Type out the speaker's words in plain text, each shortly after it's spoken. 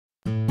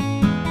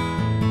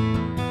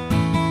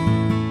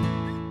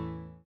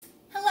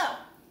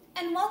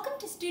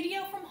to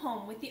Studio from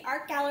Home with the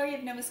Art Gallery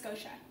of Nova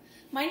Scotia.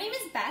 My name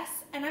is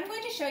Bess, and I'm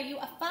going to show you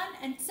a fun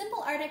and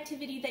simple art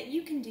activity that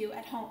you can do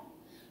at home.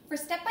 For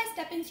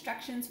step-by-step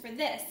instructions for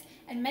this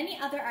and many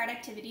other art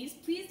activities,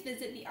 please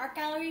visit the Art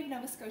Gallery of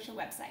Nova Scotia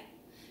website.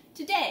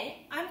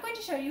 Today, I'm going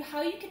to show you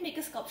how you can make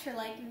a sculpture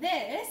like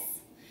this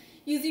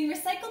using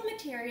recycled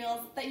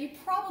materials that you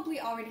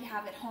probably already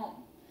have at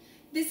home.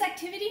 This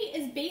activity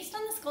is based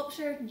on the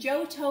sculpture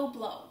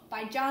Joetoebloo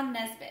by John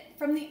Nesbitt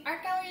from the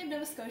Art Gallery of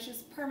Nova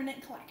Scotia's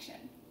permanent collection.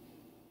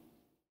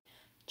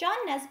 John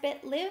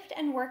Nesbitt lived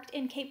and worked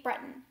in Cape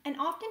Breton and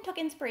often took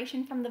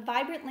inspiration from the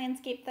vibrant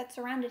landscape that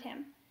surrounded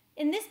him.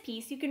 In this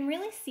piece, you can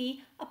really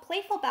see a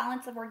playful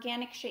balance of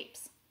organic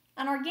shapes.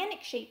 An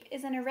organic shape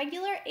is an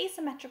irregular,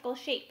 asymmetrical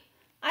shape.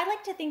 I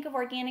like to think of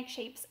organic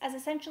shapes as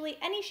essentially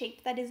any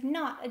shape that is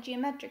not a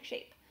geometric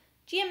shape.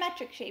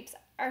 Geometric shapes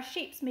are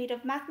shapes made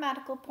of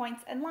mathematical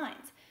points and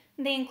lines.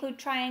 They include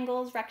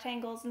triangles,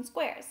 rectangles, and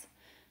squares.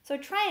 So a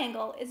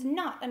triangle is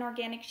not an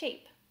organic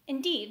shape.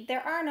 Indeed,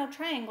 there are no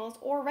triangles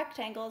or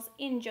rectangles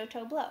in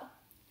Joetoebloo.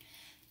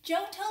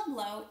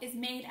 Joetoebloo is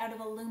made out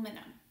of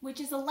aluminum, which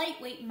is a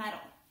lightweight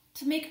metal.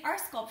 To make our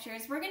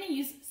sculptures, we're going to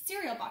use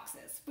cereal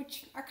boxes,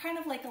 which are kind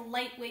of like a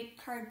lightweight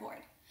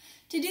cardboard.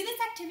 To do this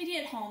activity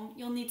at home,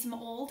 you'll need some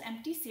old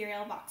empty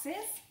cereal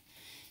boxes.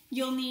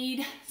 You'll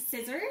need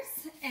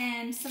scissors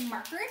and some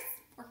markers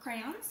or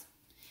crayons.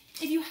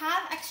 If you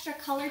have extra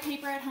colored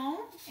paper at home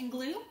and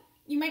glue,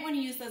 you might want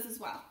to use those as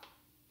well.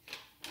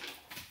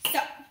 So,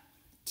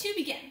 to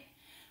begin,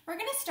 we're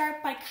going to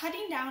start by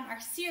cutting down our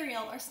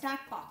cereal or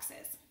snack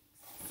boxes.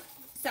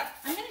 So,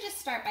 I'm going to just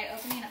start by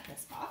opening up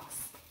this box.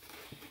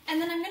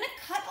 And then I'm going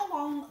to cut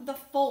along the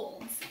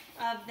folds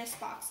of this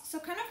box. So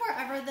kind of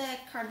wherever the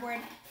cardboard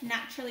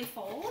naturally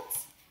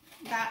folds,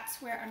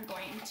 that's where I'm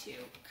going to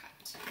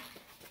cut.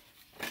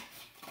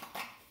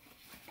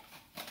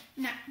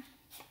 Now,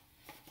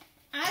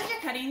 as you're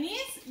cutting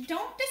these,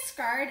 don't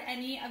discard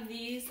any of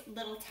these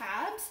little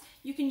tabs.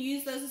 You can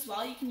use those as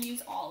well. You can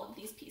use all of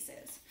these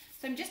pieces.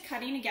 So I'm just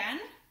cutting again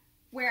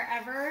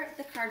wherever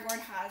the cardboard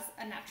has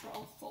a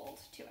natural fold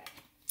to it.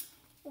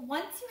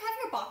 Once you have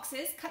your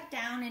boxes cut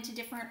down into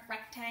different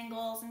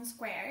rectangles and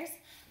squares,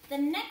 the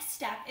next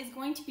step is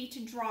going to be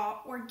to draw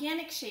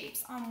organic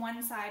shapes on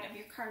one side of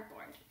your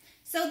cardboard.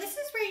 So this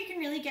is where you can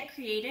really get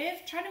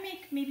creative. Try to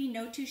make maybe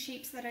no two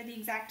shapes that are the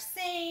exact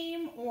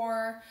same,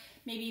 or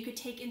maybe you could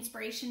take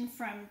inspiration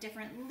from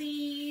different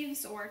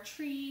leaves or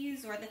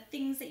trees or the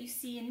things that you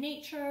see in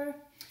nature,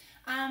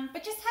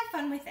 but just have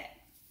fun with it.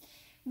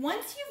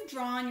 Once you've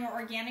drawn your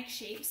organic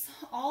shapes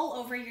all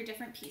over your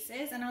different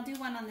pieces, and I'll do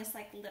one on this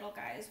like little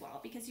guy as well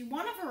because you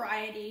want a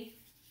variety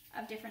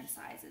of different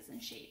sizes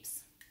and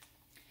shapes.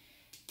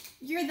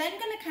 You're then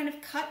going to kind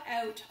of cut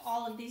out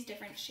all of these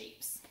different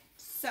shapes.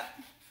 So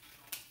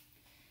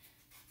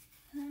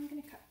I'm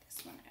going to cut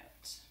this one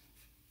out.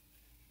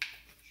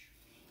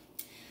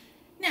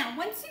 Now,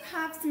 once you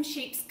have some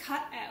shapes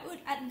cut out,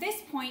 at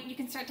this point you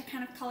can start to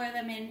kind of color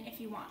them in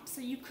if you want.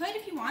 So you could,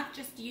 if you want,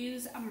 just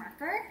use a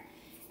marker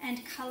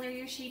and color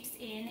your shapes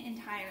in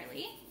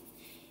entirely.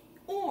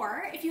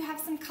 Or if you have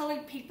some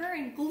colored paper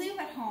and glue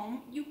at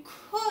home, you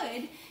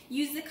could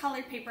use the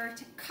colored paper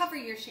to cover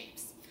your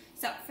shapes.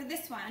 So for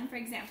this one, for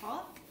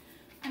example,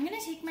 I'm going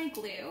to take my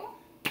glue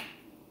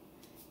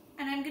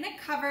and I'm going to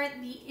cover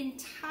the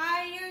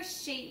entire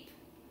shape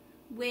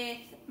with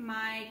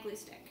my glue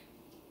stick.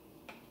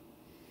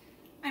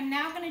 I'm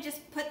now going to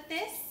just put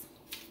this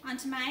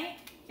onto my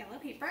yellow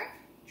paper.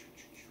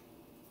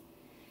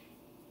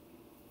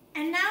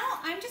 And now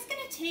I'm just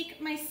going to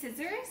take my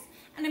scissors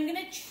and I'm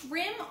going to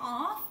trim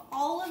off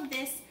all of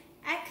this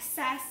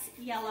excess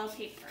yellow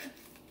paper.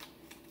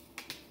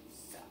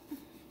 So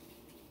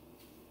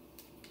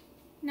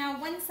now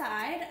one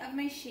side of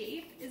my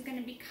shape is going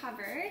to be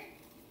covered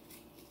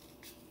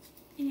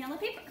in yellow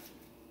paper.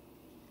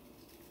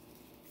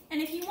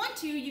 And if you want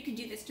to, you could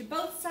do this to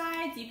both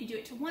sides. You could do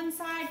it to one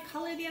side,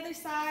 color the other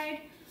side,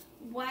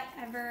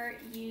 whatever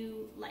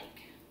you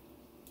like.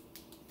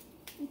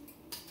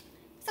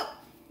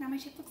 Now my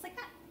shape looks like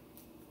that.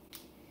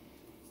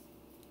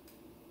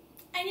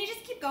 And you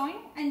just keep going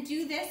and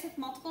do this with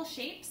multiple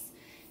shapes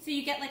so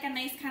you get like a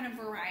nice kind of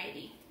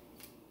variety.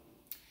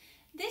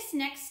 This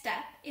next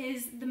step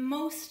is the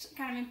most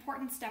kind of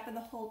important step of the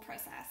whole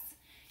process.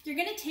 You're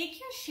going to take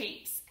your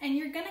shapes and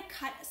you're going to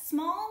cut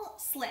small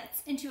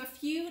slits into a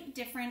few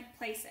different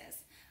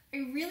places. I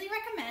really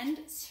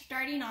recommend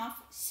starting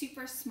off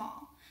super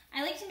small.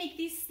 I like to make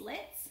these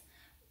slits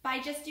by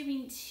just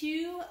doing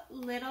two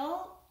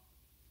little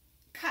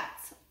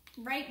cuts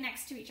right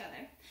next to each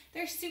other.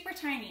 They're super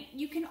tiny.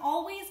 You can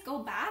always go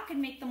back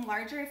and make them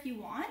larger if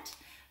you want,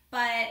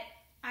 but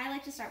I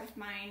like to start with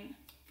mine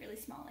really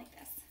small like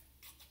this.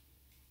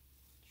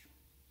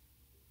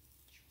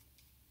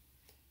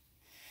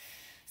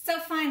 So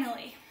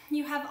finally,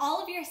 you have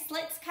all of your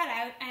slits cut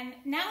out and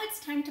now it's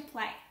time to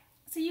play.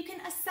 So you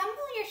can assemble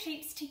your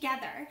shapes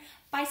together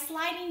by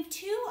sliding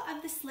two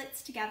of the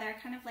slits together,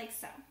 kind of like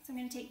so. So I'm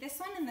going to take this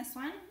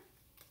one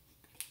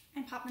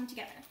and pop them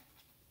together.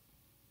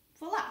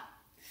 Voila!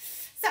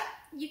 So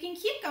you can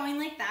keep going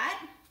like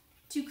that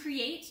to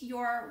create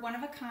your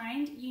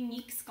one-of-a-kind,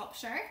 unique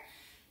sculpture.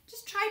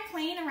 Just try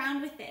playing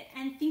around with it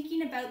and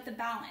thinking about the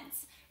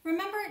balance.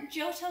 Remember,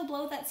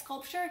 Joetoebloo, that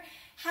sculpture,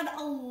 had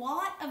a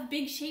lot of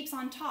big shapes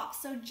on top,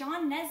 so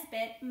John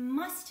Nesbitt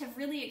must have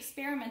really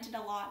experimented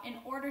a lot in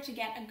order to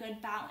get a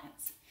good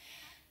balance.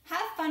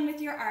 Have fun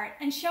with your art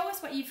and show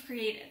us what you've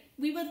created.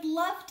 We would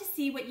love to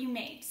see what you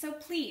made, so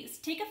please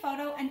take a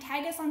photo and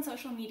tag us on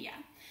social media.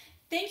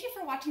 Thank you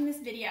for watching this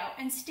video,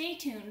 and stay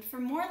tuned for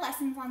more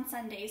lessons on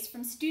Sundays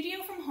from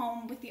Studio from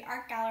Home with the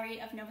Art Gallery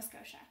of Nova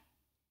Scotia.